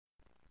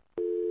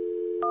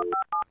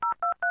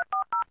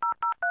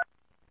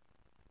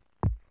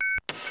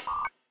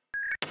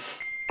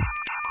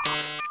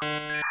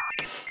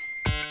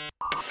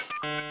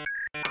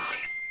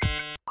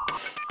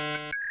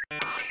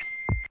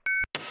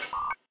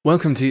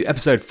Welcome to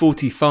episode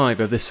 45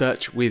 of the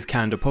Search with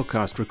Candour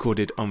podcast,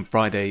 recorded on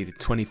Friday the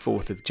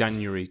 24th of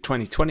January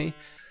 2020.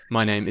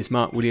 My name is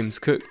Mark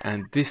Williams-Cook,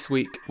 and this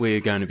week we're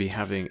going to be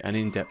having an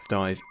in-depth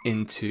dive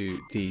into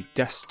the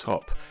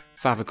desktop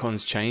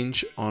favicons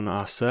change on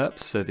our SERPs.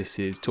 So this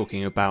is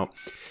talking about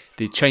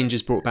the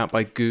changes brought about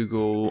by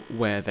Google,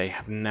 where they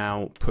have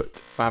now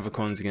put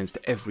favicons against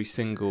every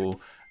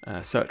single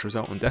search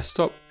result on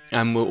desktop.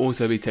 And we'll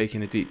also be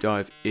taking a deep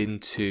dive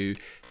into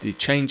the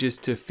changes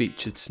to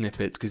featured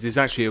snippets, because it's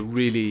actually a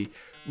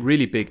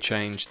really big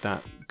change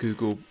that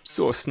Google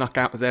sort of snuck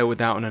out there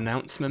without an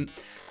announcement.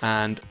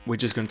 And we're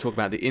just going to talk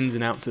about the ins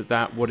and outs of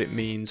that, what it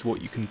means,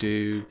 what you can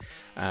do,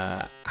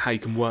 how you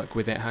can work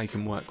with it, how you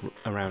can work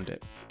around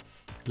it.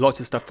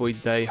 Lots of stuff for you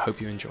today. Hope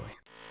you enjoy.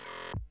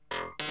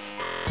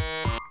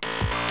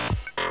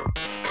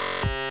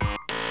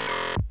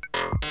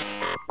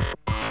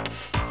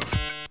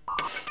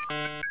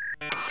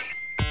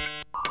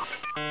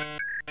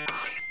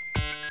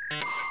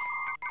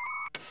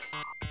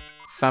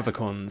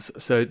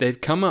 Favicons. So they've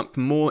come up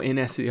more in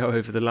SEO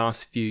over the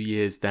last few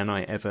years than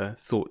I ever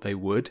thought they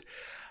would.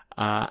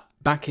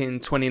 Back in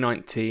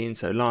 2019,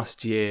 so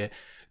last year,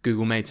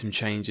 Google made some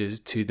changes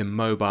to the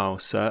mobile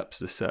SERPs,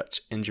 the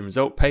search engine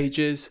result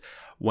pages,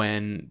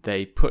 when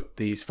they put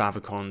these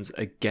favicons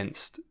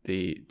against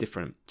the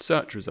different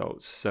search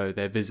results. So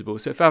they're visible.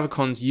 So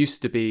favicons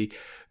used to be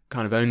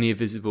kind of only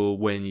visible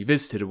when you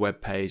visited a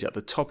web page at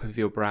the top of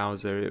your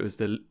browser. It was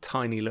the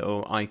tiny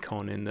little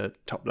icon in the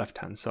top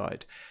left-hand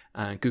side.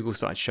 And Google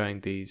started showing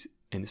these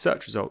in the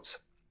search results.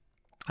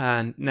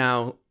 And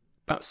now,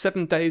 about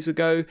 7 days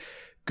ago,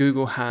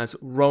 Google has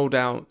rolled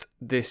out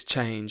this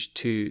change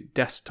to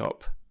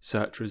desktop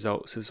search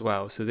results as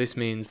well. So this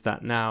means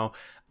that now,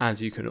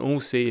 as you can all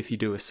see, if you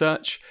do a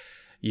search,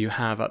 you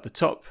have at the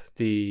top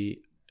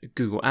the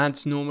Google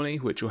Ads normally,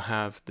 which will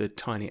have the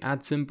tiny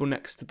ad symbol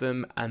next to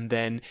them. And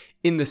then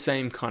in the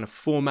same kind of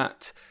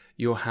format,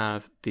 you'll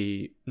have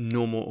the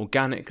normal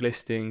organic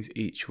listings,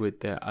 each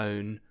with their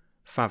own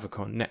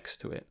favicon next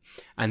to it.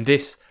 And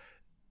this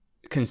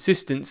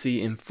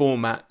consistency in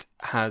format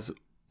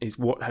is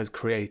what has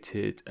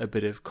created a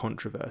bit of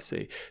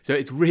controversy. So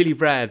it's really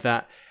rare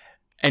that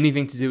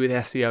anything to do with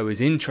SEO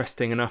is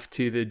interesting enough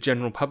to the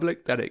general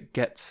public that it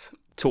gets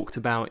talked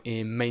about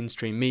in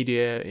mainstream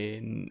media,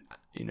 in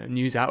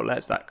news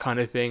outlets, that kind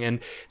of thing.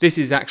 And this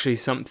is actually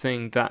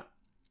something that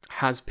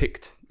has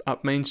picked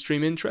up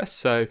mainstream interest.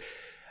 So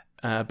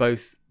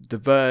both The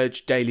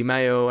Verge, Daily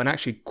Mail, and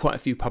actually quite a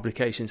few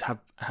publications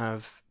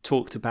have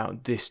talked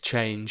about this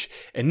change.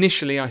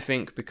 Initially, I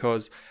think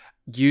because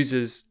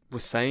users were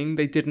saying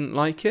they didn't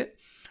like it,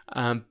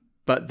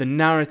 but the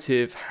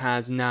narrative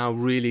has now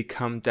really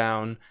come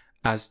down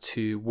as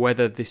to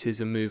whether this is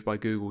a move by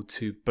Google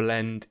to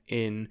blend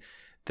in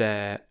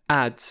their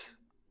ads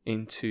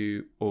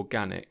into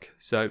organic.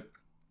 So,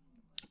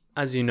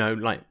 as you know,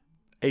 like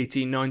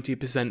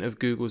 80-90% of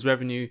Google's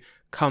revenue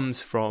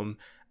comes from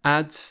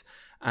ads,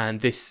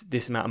 and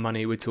this amount of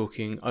money, we're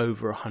talking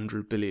over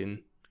 $100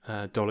 billion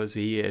a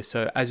year.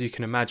 So as you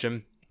can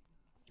imagine,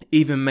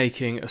 even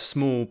making a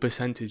small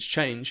percentage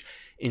change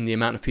in the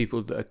amount of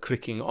people that are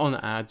clicking on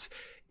ads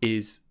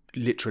is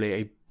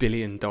literally $1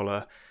 billion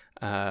kind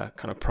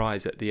of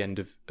prize at the end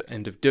of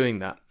doing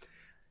that.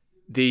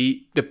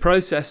 The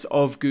process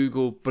of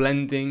Google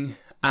blending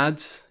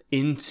ads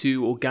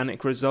into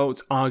organic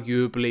results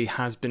arguably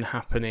has been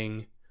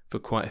happening for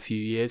quite a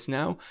few years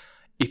now.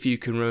 If you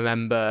can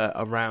remember,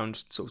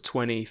 around sort of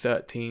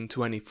 2013,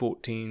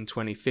 2014,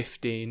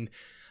 2015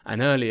 and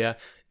earlier,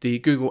 the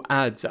Google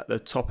ads at the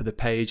top of the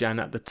page and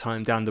at the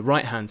time down the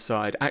right-hand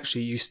side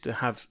actually used to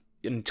have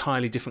an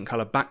entirely different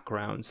color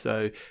background.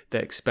 So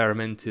they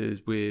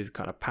experimented with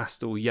kind of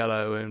pastel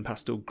yellow and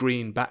pastel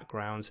green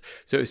backgrounds.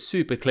 So it was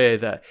super clear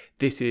that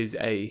this is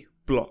a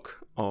block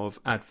of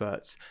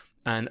adverts.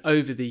 And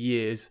over the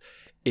years,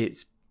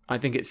 I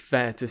think it's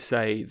fair to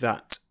say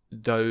that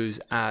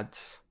those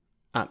ads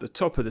at the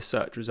top of the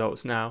search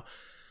results now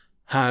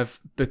have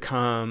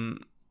become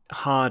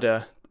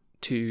harder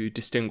to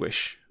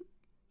distinguish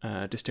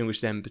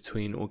them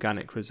between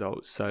organic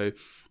results. So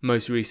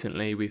most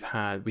recently we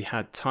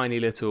had tiny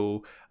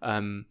little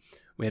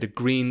we had a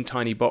green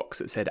tiny box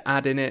that said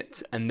ad in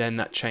it, and then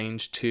that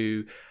changed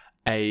to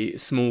a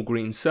small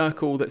green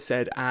circle that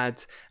said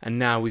ad, and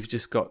now we've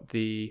just got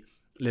the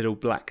little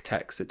black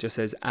text that just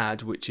says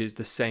ad, which is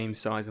the same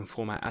size and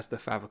format as the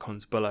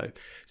favicons below.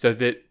 So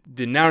the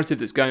narrative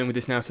that's going with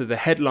this now, so the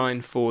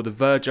headline for the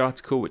Verge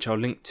article, which I'll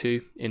link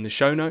to in the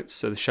show notes,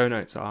 so the show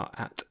notes are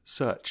at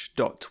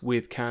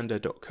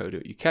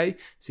search.withcandour.co.uk,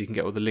 so you can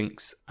get all the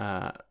links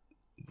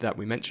that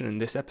we mentioned in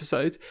this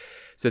episode.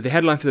 So the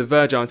headline for the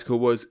Verge article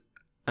was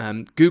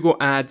Google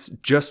Ads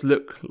just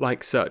look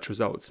like search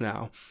results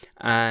now.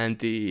 And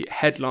the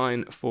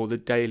headline for the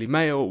Daily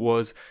Mail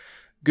was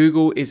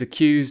Google is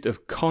accused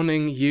of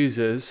conning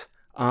users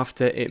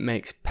after it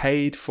makes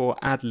paid for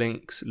ad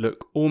links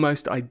look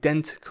almost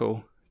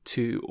identical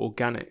to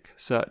organic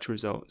search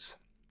results.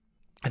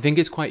 I think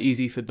it's quite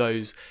easy for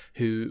those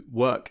who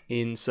work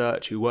in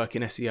search, who work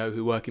in SEO,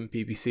 who work in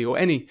PPC or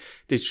any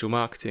digital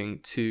marketing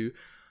to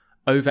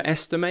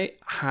overestimate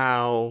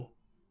how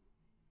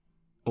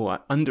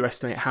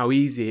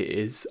easy it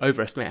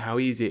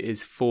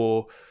is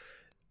for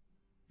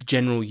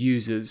general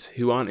users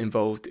who aren't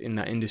involved in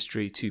that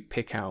industry to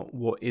pick out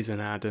what is an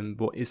ad and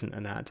what isn't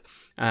an ad.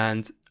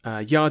 And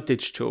Yard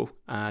Digital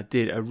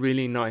did a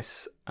really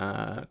nice,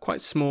 quite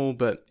small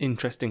but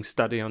interesting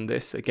study on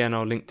this. Again,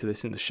 I'll link to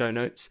this in the show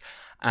notes.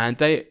 And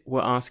they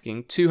were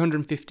asking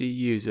 250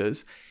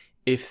 users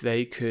if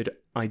they could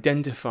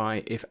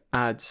identify if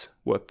ads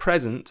were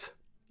present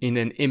in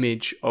an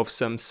image of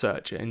some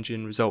search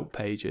engine result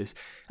pages.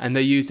 And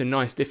they used a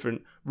nice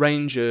different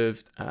range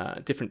of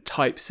different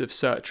types of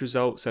search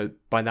results. So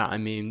by that I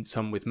mean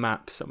some with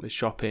maps, some with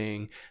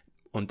shopping,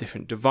 on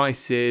different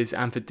devices,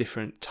 and for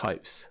different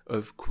types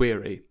of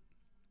query.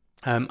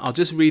 I'll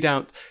just read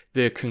out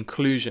the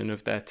conclusion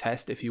of their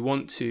test. If you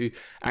want to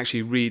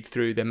actually read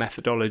through their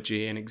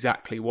methodology and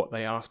exactly what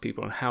they asked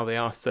people and how they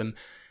asked them,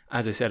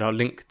 as I said, I'll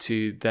link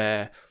to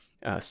their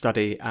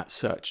study at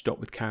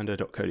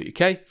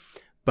search.withcandour.co.uk.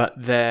 But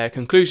their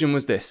conclusion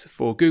was this: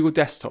 for Google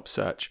desktop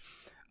search,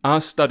 our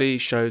study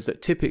shows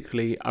that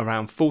typically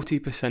around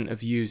 40%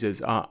 of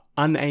users are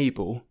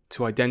unable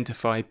to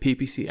identify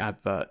PPC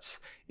adverts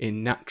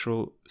in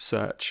natural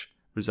search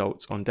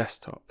results on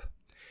desktop.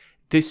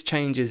 This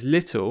changes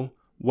little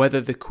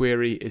whether the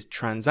query is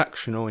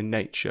transactional in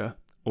nature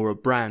or a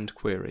brand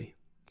query.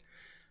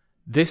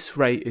 This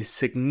rate is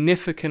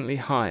significantly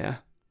higher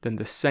than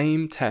the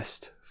same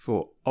test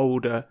for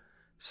older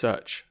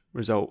search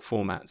result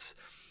formats.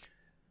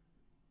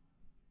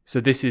 So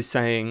this is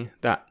saying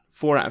that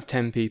 4 out of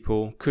 10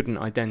 people couldn't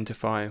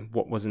identify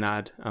what was an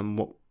ad and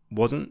what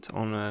wasn't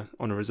on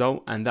a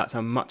result, and that's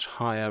a much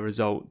higher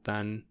result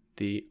than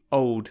the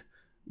old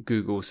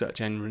Google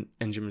search engine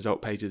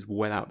result pages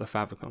without the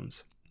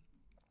favicons.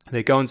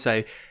 They go on to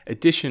say,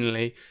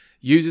 additionally,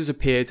 users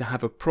appear to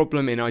have a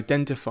problem in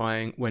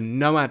identifying when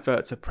no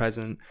adverts are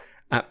present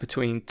at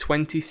between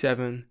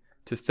 27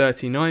 to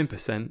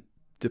 39%,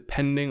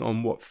 depending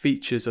on what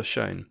features are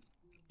shown,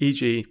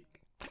 e.g.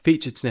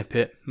 featured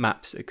snippet,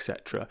 maps,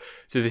 etc.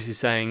 So this is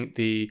saying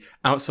the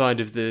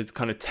outside of the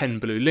kind of 10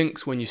 blue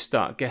links, when you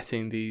start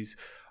getting these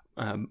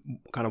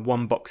kind of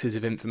one boxes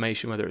of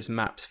information, whether it's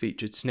maps,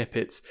 featured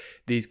snippets,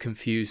 these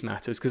confuse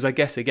matters. Because I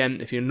guess, again,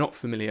 if you're not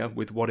familiar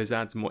with what is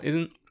ads and what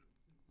isn't,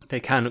 they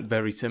can look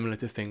very similar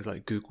to things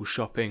like Google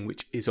Shopping,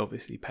 which is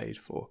obviously paid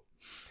for.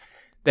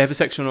 They have a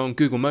section on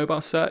Google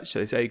mobile search. So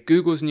they say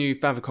Google's new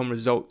favicon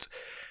result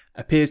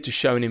appears to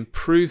show an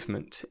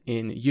improvement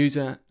in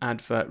user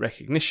advert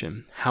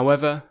recognition.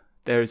 However,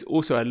 there is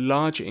also a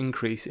large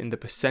increase in the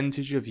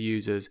percentage of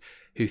users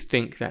who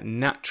think that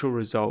natural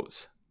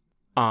results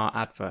are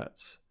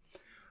adverts.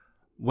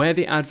 Where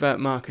the advert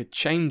marker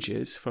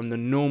changes from the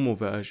normal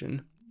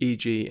version,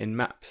 e.g. in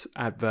maps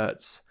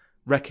adverts,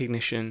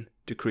 recognition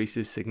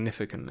decreases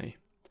significantly.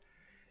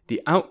 The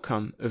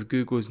outcome of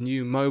Google's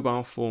new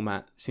mobile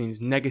format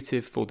seems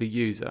negative for the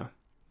user.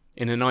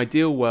 In an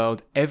ideal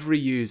world, every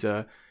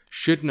user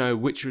should know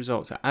which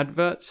results are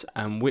adverts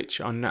and which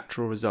are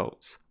natural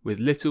results, with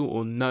little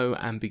or no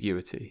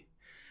ambiguity.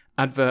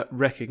 Advert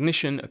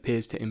recognition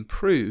appears to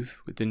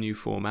improve with the new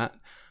format,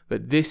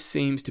 but this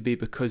seems to be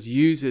because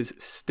users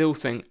still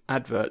think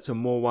adverts are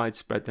more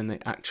widespread than they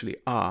actually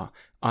are,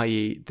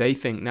 i.e. they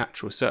think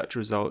natural search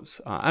results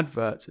are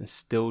adverts and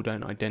still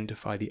don't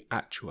identify the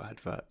actual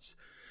adverts.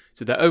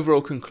 So their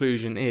overall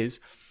conclusion is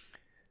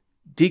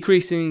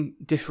decreasing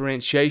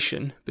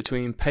differentiation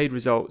between paid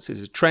results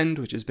is a trend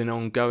which has been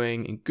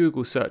ongoing in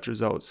Google search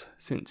results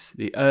since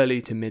the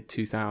early to mid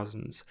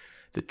 2000s.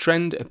 The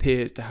trend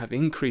appears to have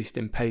increased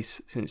in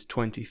pace since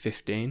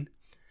 2015.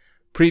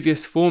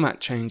 Previous format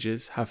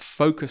changes have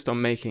focused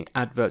on making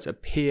adverts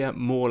appear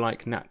more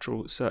like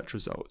natural search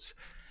results.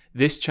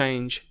 This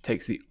change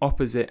takes the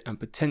opposite and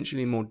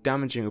potentially more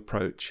damaging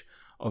approach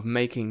of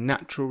making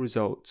natural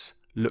results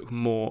look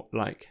more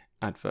like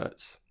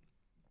adverts.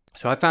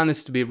 So I found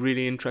this to be a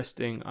really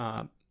interesting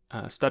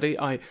study.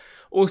 I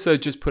also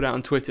just put out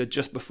on Twitter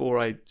just before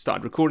I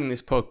started recording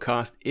this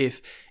podcast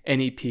if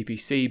any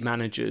PPC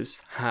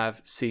managers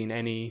have seen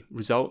any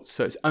results.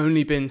 So it's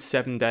only been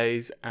 7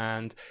 days,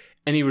 and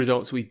any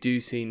results we do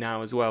see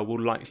now as well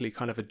will likely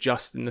kind of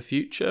adjust in the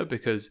future,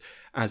 because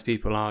as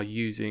people are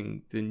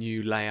using the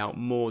new layout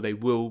more, they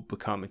will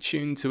become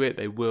attuned to it.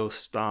 They will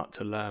start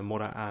to learn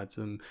what are ads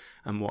and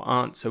what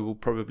aren't. So we'll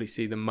probably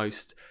see the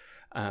most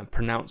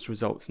pronounced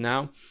results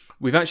now.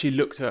 We've actually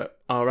looked at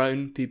our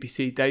own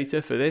PPC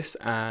data for this,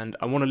 and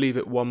I want to leave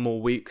it one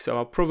more week. So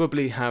I'll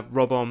probably have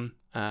Rob on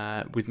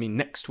with me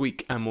next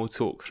week, and we'll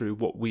talk through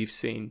what we've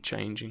seen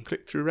change in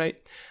click-through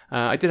rate.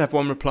 I did have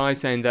one reply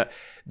saying that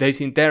they've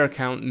seen their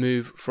account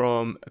move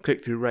from a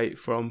click-through rate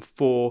from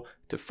 4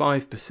 to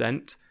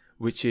 5%,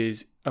 which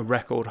is a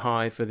record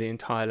high for the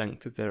entire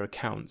length of their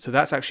account. So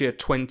that's actually a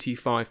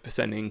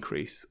 25%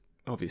 increase,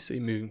 obviously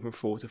moving from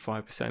 4 to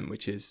 5%,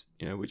 which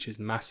is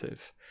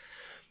massive.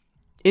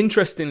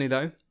 Interestingly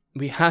though,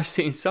 we have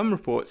seen some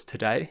reports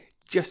today,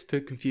 just to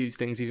confuse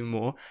things even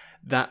more,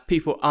 that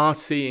people are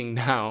seeing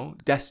now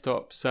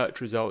desktop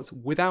search results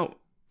without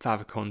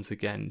favicons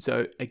again.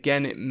 So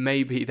again, it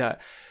may be that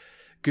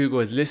Google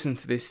has listened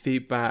to this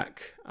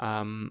feedback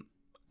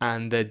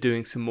and they're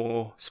doing some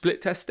more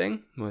split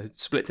testing. Well,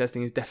 split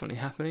testing is definitely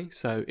happening,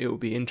 so it will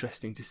be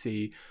interesting to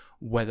see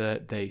whether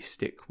they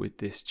stick with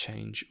this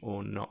change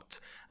or not.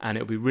 And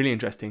it'll be really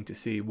interesting to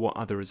see what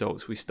other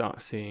results we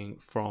start seeing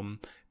from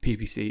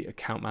PPC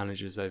account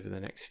managers over the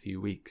next few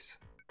weeks.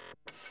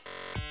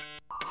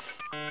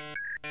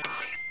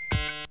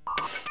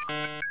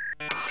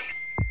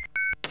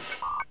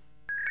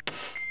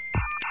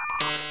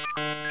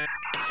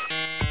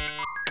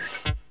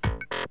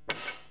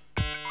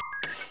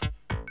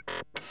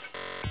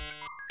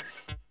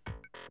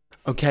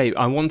 Okay,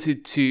 I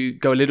wanted to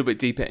go a little bit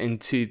deeper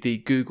into the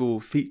Google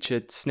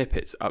featured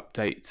snippets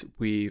update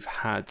we've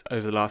had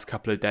over the last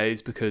couple of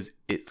days, because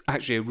it's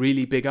actually a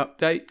really big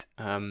update,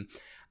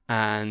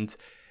 and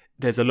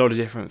there's a lot of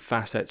different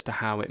facets to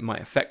how it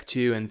might affect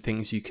you and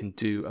things you can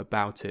do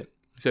about it.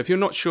 So if you're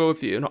not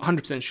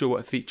 100% sure what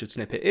a featured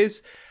snippet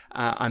is,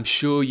 I'm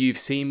sure you've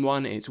seen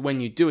one. It's when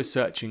you do a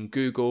search in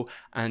Google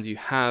and you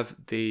have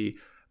the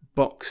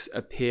box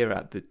appear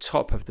at the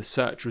top of the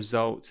search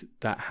result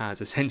that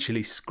has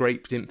essentially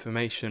scraped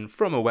information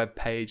from a web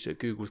page that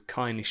Google's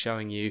kindly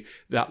showing you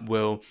that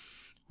will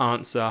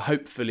answer,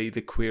 hopefully,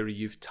 the query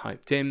you've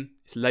typed in.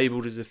 It's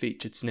labeled as a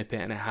featured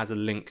snippet and it has a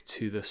link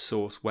to the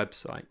source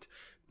website.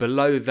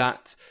 Below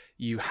that,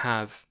 you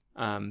have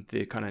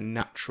the kind of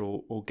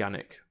natural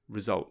organic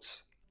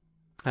results.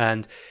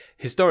 And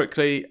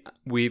historically,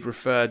 we've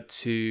referred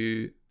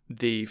to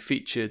the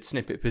featured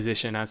snippet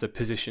position as a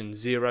position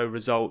 0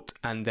 result,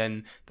 and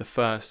then the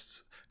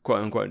first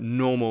quote unquote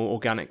normal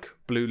organic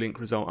blue link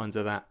result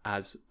under that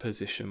as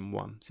position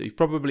 1. So you've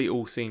probably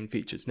all seen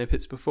featured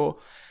snippets before.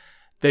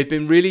 They've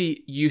been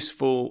really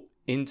useful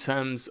in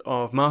terms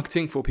of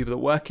marketing for people that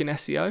work in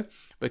SEO,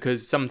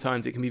 because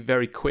sometimes it can be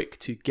very quick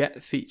to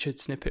get featured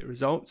snippet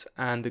results.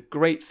 And the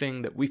great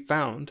thing that we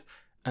found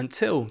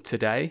until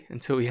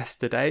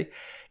yesterday,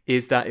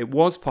 is that it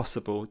was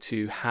possible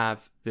to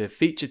have the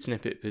featured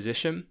snippet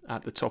position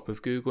at the top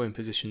of Google in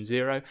position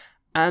 0,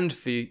 and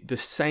for the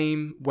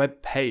same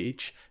web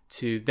page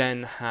to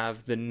then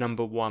have the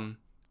number 1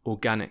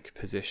 organic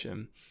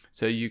position.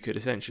 So you could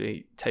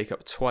essentially take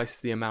up twice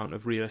the amount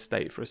of real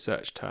estate for a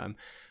search term,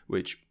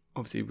 which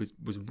obviously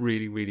was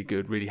really, really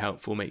good, really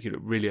helpful, make you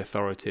look really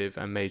authoritative,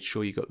 and made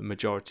sure you got the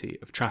majority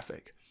of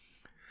traffic.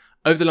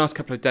 Over the last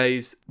couple of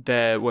days,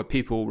 there were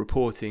people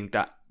reporting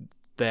that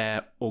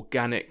their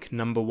organic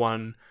number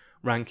 1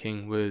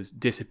 ranking was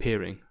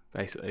disappearing,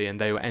 basically, and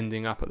they were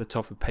ending up at the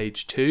top of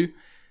page 2,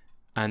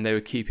 and they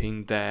were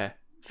keeping their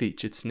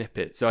featured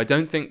snippet. So I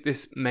don't think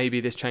this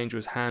change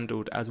was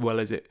handled as well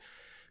as it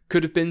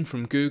could have been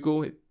from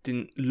Google. It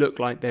didn't look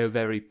like they were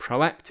very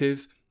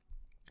proactive,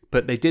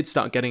 but they did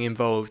start getting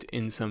involved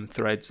in some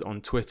threads on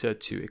Twitter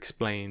to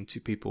explain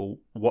to people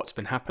what's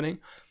been happening.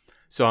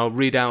 So I'll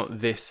read out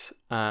this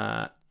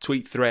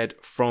tweet thread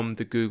from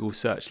the Google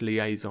Search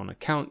Liaison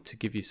account to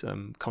give you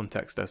some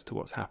context as to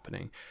what's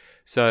happening.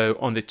 So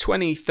on the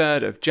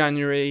 23rd of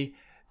January,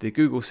 the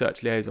Google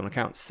Search Liaison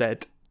account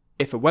said,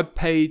 if a web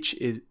page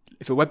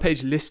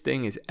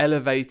listing is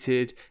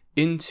elevated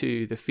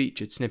into the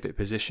featured snippet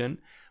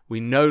position, we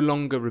no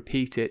longer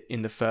repeat it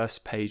in the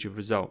first page of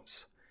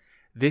results.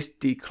 This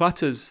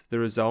declutters the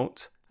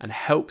result and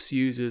helps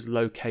users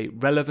locate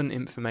relevant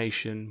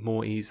information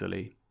more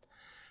easily.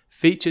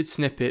 Featured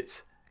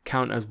snippets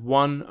count as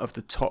one of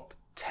the top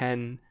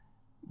 10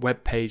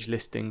 web page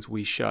listings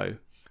we show.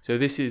 So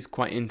this is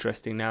quite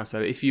interesting now. So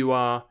if you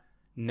are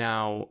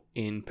now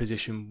in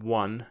position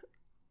 1,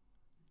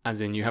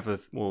 as in you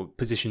have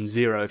position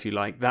 0 if you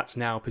like, that's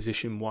now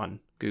position 1.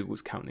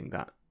 Google's counting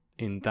that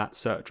in that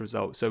search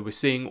result. So we're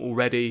seeing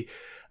already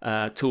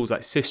tools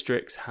like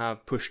Systrix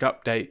have pushed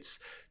updates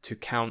to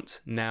count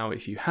now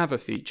if you have a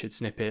featured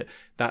snippet,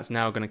 that's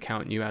now going to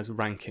count you as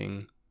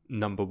ranking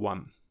number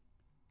 1.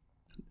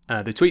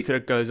 The tweet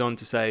thread goes on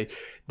to say,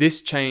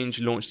 this change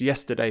launched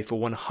yesterday for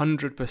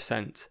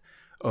 100%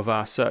 of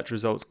our search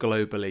results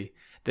globally.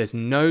 There's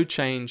no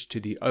change to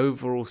the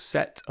overall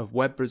set of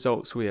web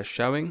results we are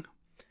showing.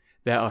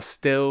 There are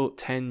still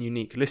 10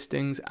 unique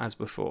listings as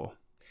before.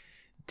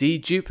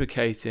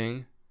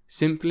 Deduplicating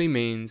simply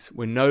means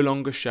we're no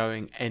longer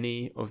showing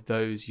any of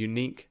those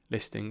unique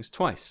listings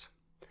twice.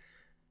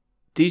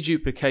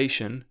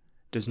 Deduplication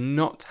does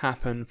not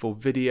happen for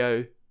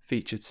video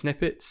featured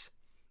snippets.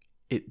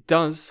 It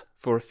does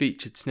for a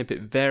featured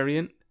snippet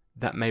variant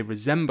that may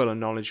resemble a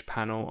knowledge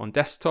panel on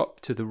desktop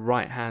to the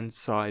right-hand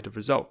side of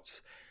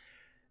results.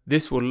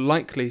 This will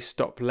likely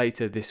stop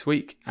later this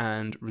week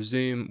and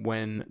resume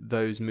when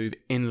those move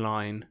in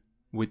line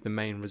with the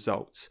main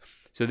results.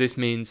 So this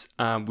means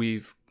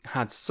we've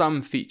had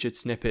some featured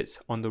snippets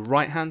on the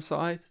right hand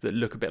side that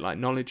look a bit like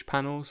knowledge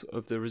panels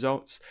of the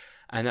results,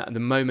 and at the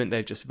moment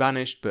they've just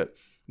vanished, but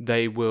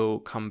they will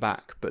come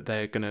back, but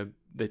they're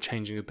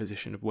changing the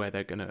position of where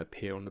they're going to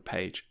appear on the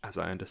page, as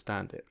I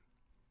understand it.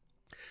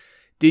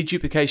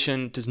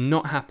 Deduplication does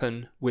not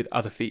happen with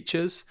other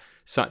features,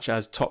 such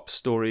as top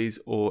stories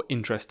or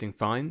interesting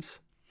finds.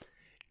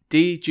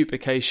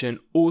 Deduplication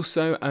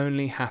also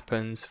only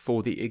happens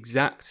for the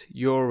exact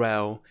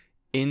URL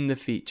in the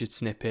featured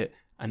snippet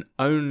and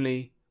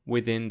only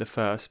within the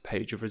first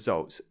page of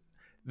results.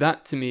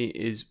 That to me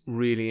is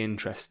really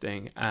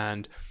interesting,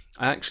 and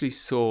I actually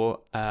saw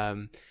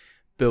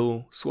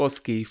Bill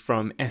Swosky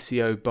from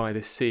SEO by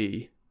the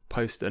Sea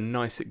post a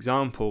nice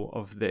example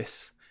of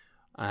this,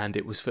 and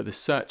it was for the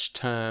search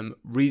term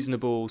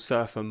reasonable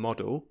surfer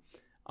model.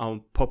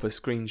 I'll pop a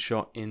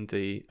screenshot in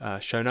the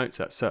show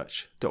notes at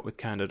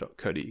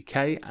search.withcandour.co.uk,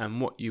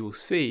 and what you will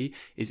see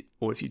is,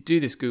 or if you do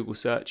this Google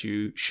search,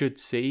 you should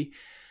see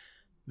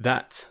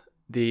that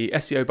the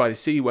SEO by the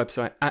Sea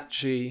website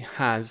actually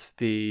has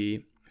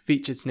the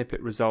featured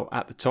snippet result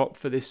at the top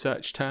for this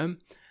search term,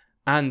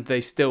 and they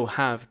still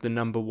have the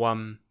number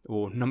 1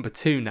 or number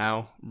 2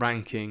 now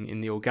ranking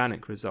in the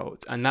organic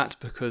results, and that's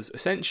because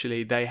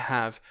essentially they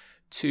have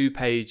 2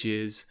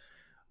 pages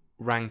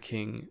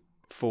ranking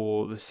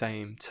for the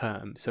same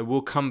term. So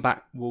we'll come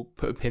back, we'll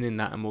put a pin in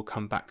that and we'll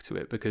come back to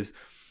it, because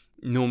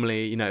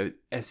normally,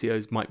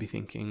 SEOs might be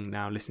thinking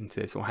now, listen to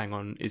this, or hang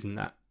on, isn't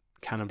that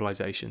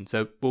cannibalization?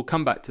 So we'll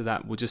come back to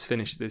that. We'll just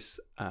finish this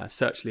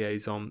search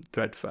liaison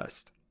thread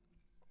first.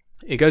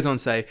 It goes on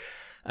to say,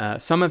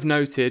 some have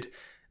noted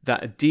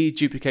that a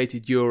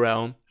deduplicated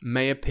URL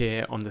may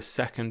appear on the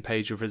second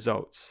page of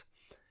results.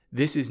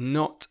 This is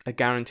not a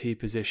guaranteed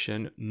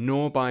position,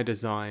 nor by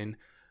design,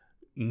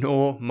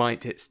 nor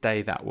might it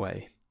stay that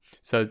way.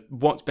 So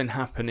what's been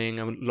happening,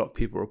 a lot of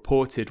people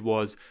reported,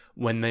 was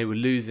when they were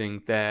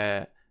losing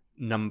their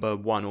number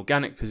 1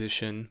 organic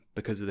position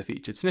because of the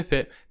featured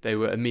snippet, they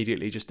were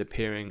immediately just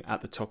appearing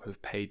at the top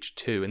of page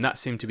 2, and that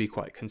seemed to be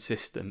quite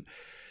consistent.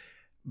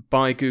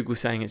 By Google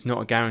saying it's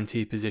not a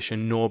guaranteed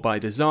position nor by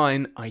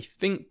design, I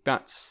think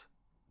that's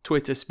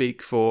Twitter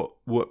speak for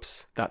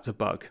whoops, that's a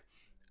bug.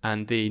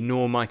 And the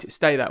nor might it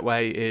stay that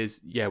way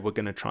is, yeah, we're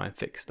going to try and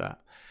fix that.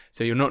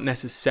 So you're not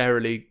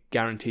necessarily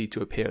guaranteed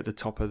to appear at the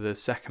top of the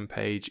second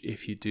page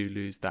if you do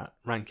lose that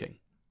ranking.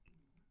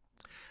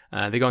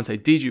 They go on to say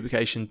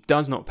deduplication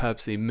does not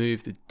purposely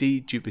move the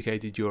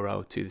deduplicated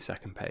URL to the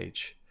second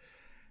page.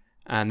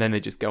 And then they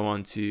just go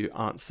on to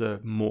answer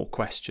more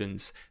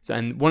questions.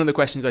 And one of the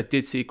questions I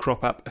did see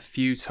crop up a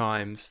few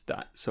times,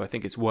 so I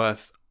think it's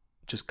worth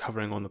just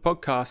covering on the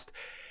podcast,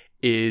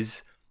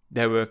 is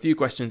there were a few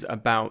questions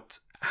about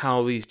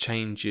how these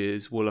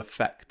changes will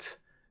affect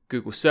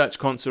Google Search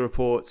Console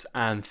reports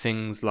and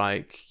things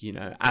like,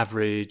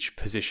 average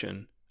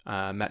position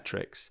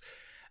metrics.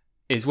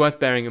 Is worth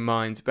bearing in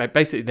mind, but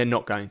basically they're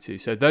not going to.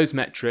 So those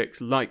metrics,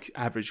 like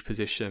average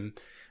position,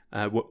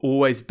 were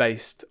always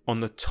based on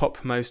the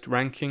topmost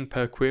ranking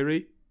per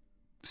query.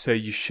 So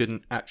you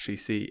shouldn't actually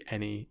see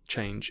any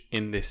change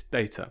in this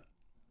data.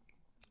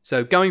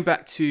 So going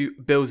back to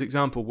Bill's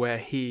example where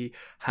he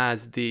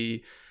has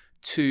the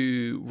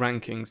 2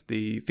 rankings,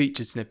 the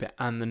featured snippet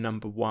and the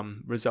number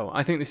 1 result,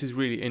 I think this is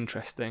really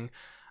interesting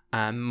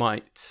and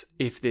might,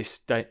 if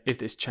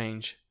this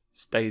change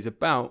stays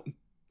about,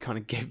 kind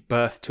of give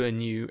birth to a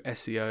new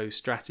SEO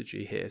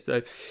strategy here.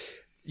 So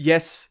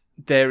yes,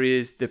 there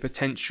is the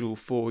potential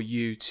for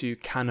you to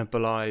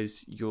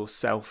cannibalize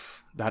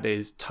yourself, that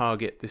is,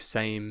 target the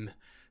same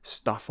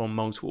stuff on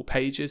multiple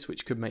pages,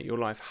 which could make your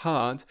life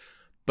hard.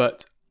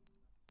 But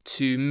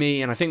to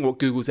me, and I think what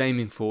Google's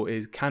aiming for,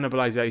 is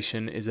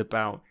cannibalization is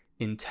about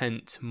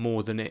intent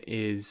more than it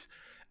is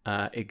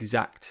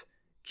exact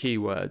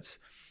keywords.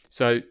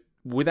 So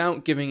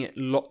without giving it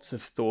lots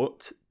of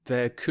thought,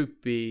 there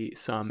could be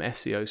some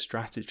SEO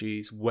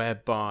strategies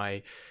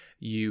whereby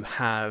you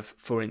have,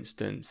 for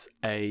instance,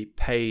 a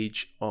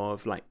page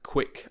of like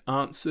quick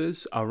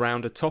answers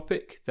around a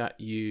topic that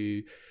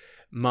you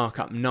mark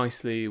up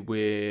nicely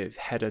with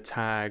header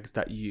tags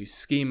that you use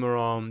schema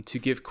on to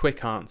give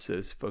quick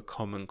answers for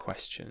common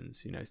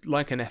questions. It's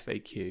like an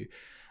FAQ.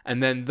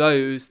 And then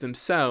those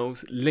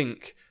themselves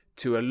link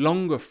to a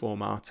longer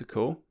form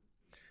article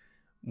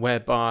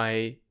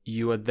whereby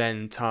you are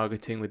then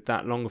targeting with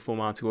that longer form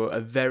article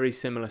a very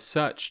similar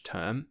search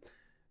term,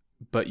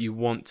 but you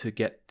want to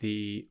get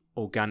the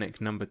organic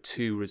number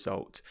 2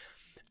 result.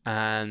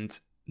 And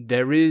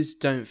there is,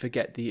 don't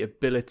forget, the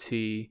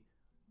ability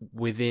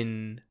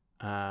within,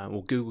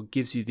 or Google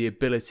gives you the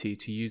ability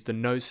to use the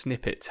no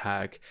snippet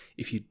tag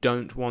if you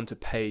don't want a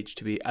page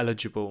to be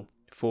eligible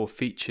for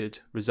featured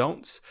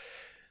results.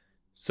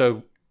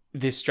 So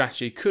this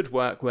strategy could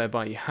work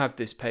whereby you have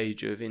this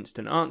page of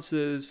instant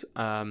answers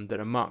that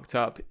are marked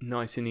up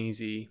nice and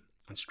easy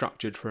and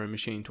structured for a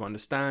machine to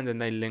understand,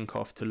 and they link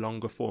off to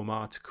longer form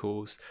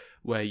articles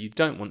where you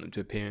don't want them to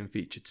appear in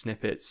featured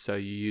snippets, so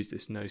you use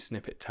this no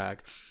snippet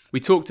tag. We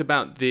talked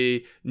about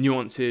the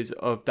nuances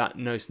of that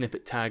no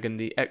snippet tag and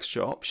the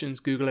extra options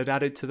Google had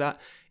added to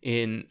that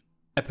in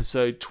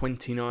episode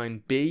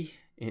 29B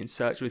in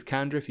Search with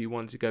Canva if you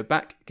wanted to go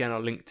back. Again,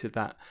 I'll link to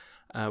that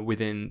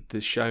within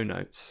the show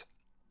notes.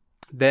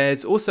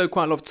 There's also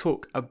quite a lot of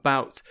talk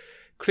about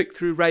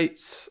click-through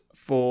rates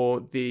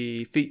for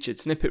the featured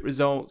snippet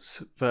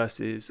results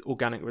versus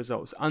organic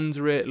results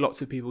under it.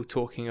 Lots of people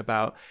talking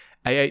about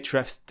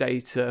Ahrefs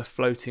data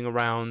floating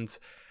around.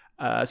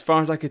 As far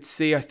as I could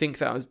see, I think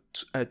that was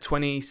a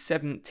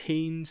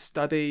 2017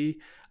 study,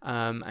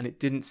 and it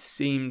didn't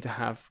seem to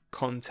have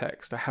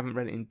context. I haven't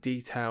read it in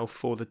detail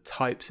for the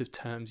types of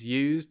terms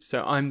used,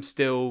 so I'm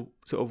still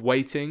sort of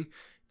waiting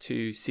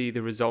to see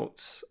the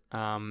results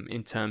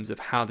in terms of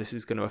how this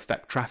is going to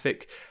affect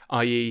traffic,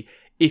 i.e.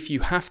 if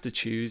you have to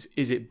choose,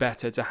 is it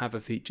better to have a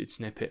featured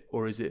snippet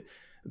or is it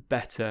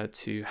better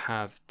to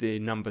have the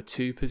number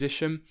 2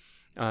 position?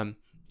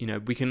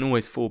 We can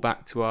always fall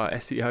back to our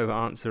SEO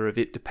answer of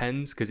it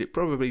depends, because it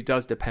probably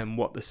does depend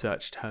what the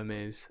search term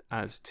is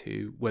as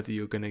to whether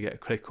you're going to get a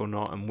click or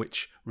not and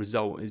which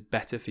result is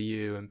better for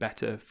you and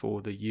better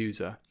for the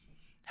user.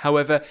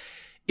 However,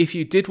 if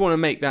you did want to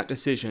make that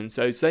decision,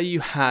 so say you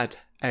had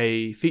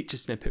a feature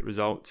snippet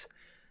result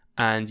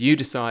and you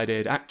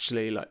decided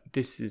actually like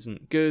this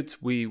isn't good,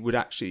 we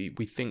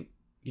think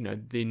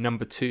the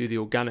number 2, the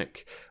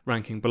organic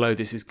ranking below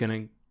this is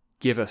going to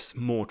give us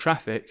more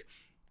traffic.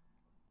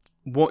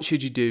 What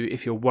should you do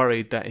if you're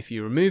worried that if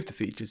you remove the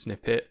featured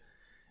snippet,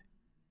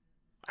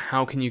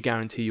 how can you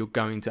guarantee you're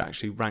going to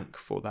actually rank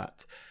for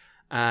that?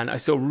 And I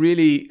saw a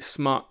really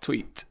smart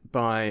tweet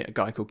by a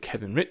guy called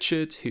Kevin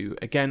Richard, who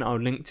again I'll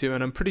link to,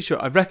 and I'm pretty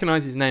sure I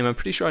recognize his name. I'm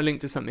pretty sure I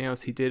linked to something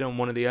else he did on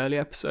one of the early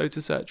episodes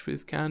of Search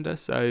with Canva.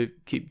 So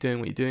keep doing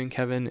what you're doing,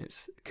 Kevin.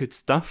 It's good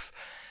stuff.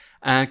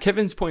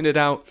 Kevin's pointed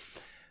out,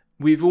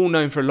 we've all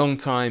known for a long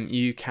time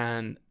you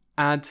can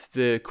add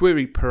the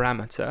query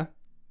parameter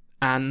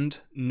and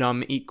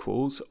num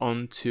equals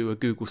onto a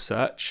Google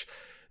search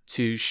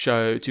to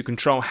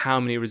control how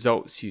many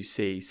results you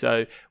see.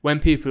 So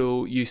when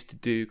people used to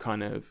do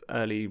kind of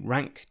early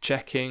rank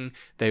checking,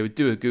 they would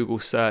do a Google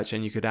search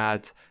and you could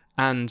add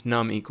and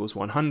num equals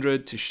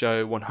 100 to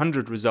show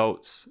 100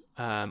 results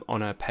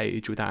on a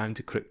page without having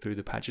to click through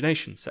the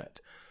pagination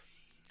set.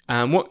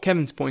 And what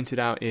Kevin's pointed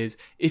out is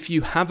if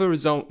you have a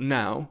result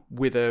now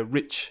with a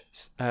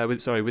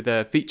with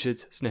a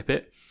featured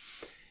snippet,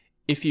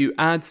 if you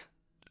add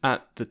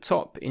at the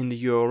top in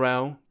the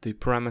URL the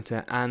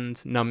parameter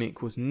and num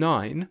equals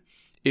 9,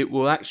 it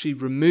will actually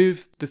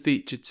remove the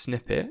featured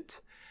snippet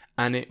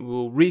and it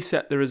will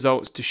reset the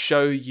results to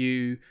show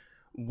you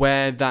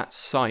where that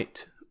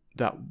site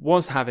that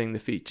was having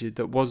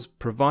that was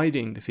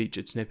providing the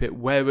featured snippet,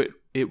 where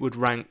it would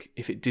rank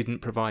if it didn't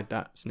provide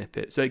that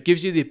snippet. So it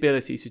gives you the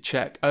ability to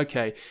check,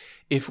 okay,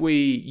 if we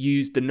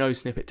used the no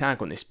snippet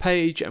tag on this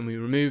page and we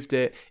removed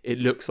it, it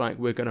looks like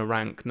we're going to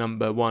rank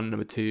number 1,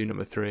 number 2,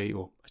 number 3,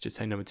 or I should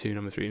say number 2,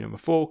 number 3, number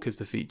 4, because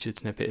the featured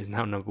snippet is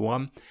now number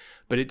 1.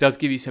 But it does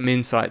give you some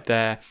insight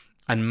there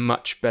and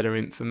much better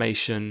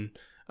information,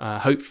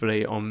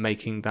 hopefully, on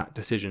making that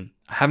decision.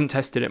 I haven't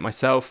tested it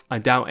myself. I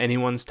doubt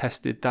anyone's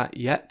tested that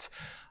yet,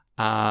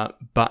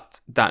 but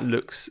that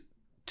looks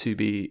to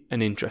be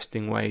an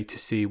interesting way to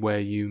see where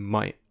you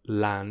might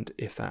land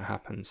if that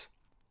happens.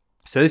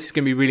 So this is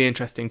going to be really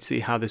interesting to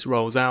see how this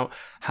rolls out,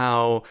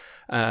 how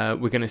we're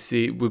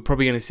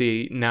probably going to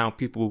see now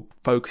people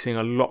focusing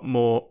a lot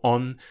more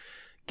on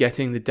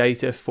getting the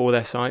data for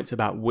their sites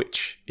about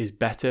which is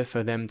better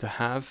for them to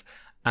have.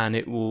 And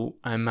it will,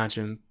 I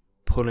imagine,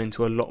 pull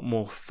into a lot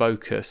more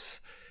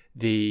focus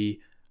the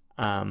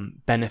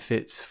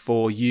benefits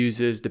for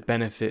users, the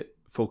benefit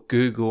for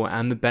Google,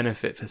 and the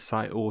benefit for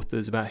site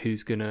authors about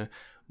who's going to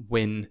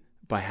win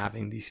by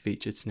having these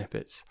featured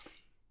snippets.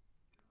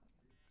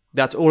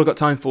 That's all I've got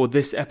time for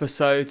this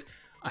episode.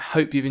 I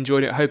hope you've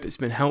enjoyed it. I hope it's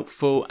been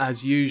helpful.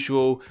 As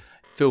usual,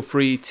 feel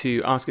free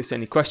to ask us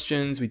any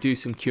questions. We do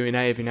some Q&A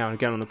every now and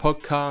again on the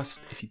podcast.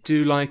 If you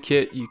do like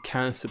it, you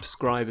can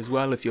subscribe as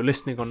well. If you're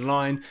listening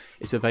online,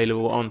 it's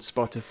available on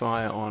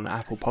Spotify, on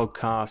Apple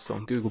Podcasts,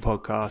 on Google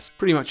Podcasts,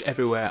 pretty much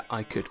everywhere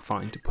I could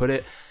find to put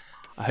it.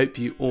 I hope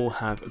you all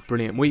have a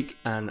brilliant week,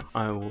 and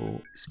I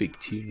will speak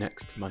to you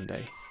next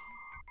Monday.